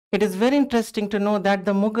It is very interesting to know that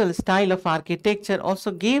the Mughal style of architecture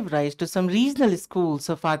also gave rise to some regional schools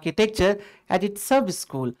of architecture at its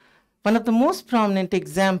sub-school. One of the most prominent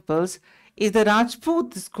examples is the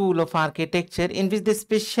Rajput school of architecture, in which the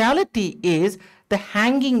speciality is the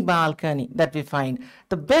hanging balcony that we find.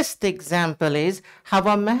 The best example is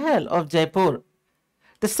Hawa Mahal of Jaipur.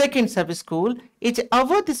 The second sub-school is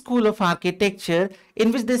Awadh School of Architecture,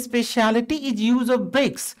 in which the speciality is use of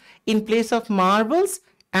bricks in place of marbles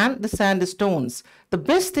and the sandstones. The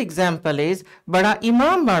best example is Bada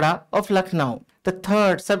Imam Bada of Lucknow. The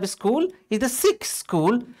third sub-school is the Sikh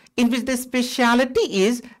school, in which the speciality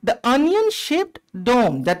is the onion-shaped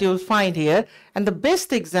dome that you will find here, and the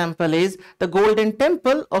best example is the Golden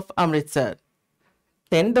Temple of Amritsar.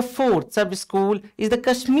 Then the fourth sub-school is the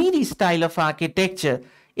Kashmiri style of architecture,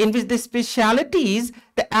 in which the speciality is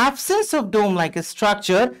the absence of dome-like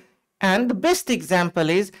structure, and the best example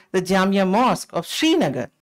is the Jamia Mosque of Srinagar.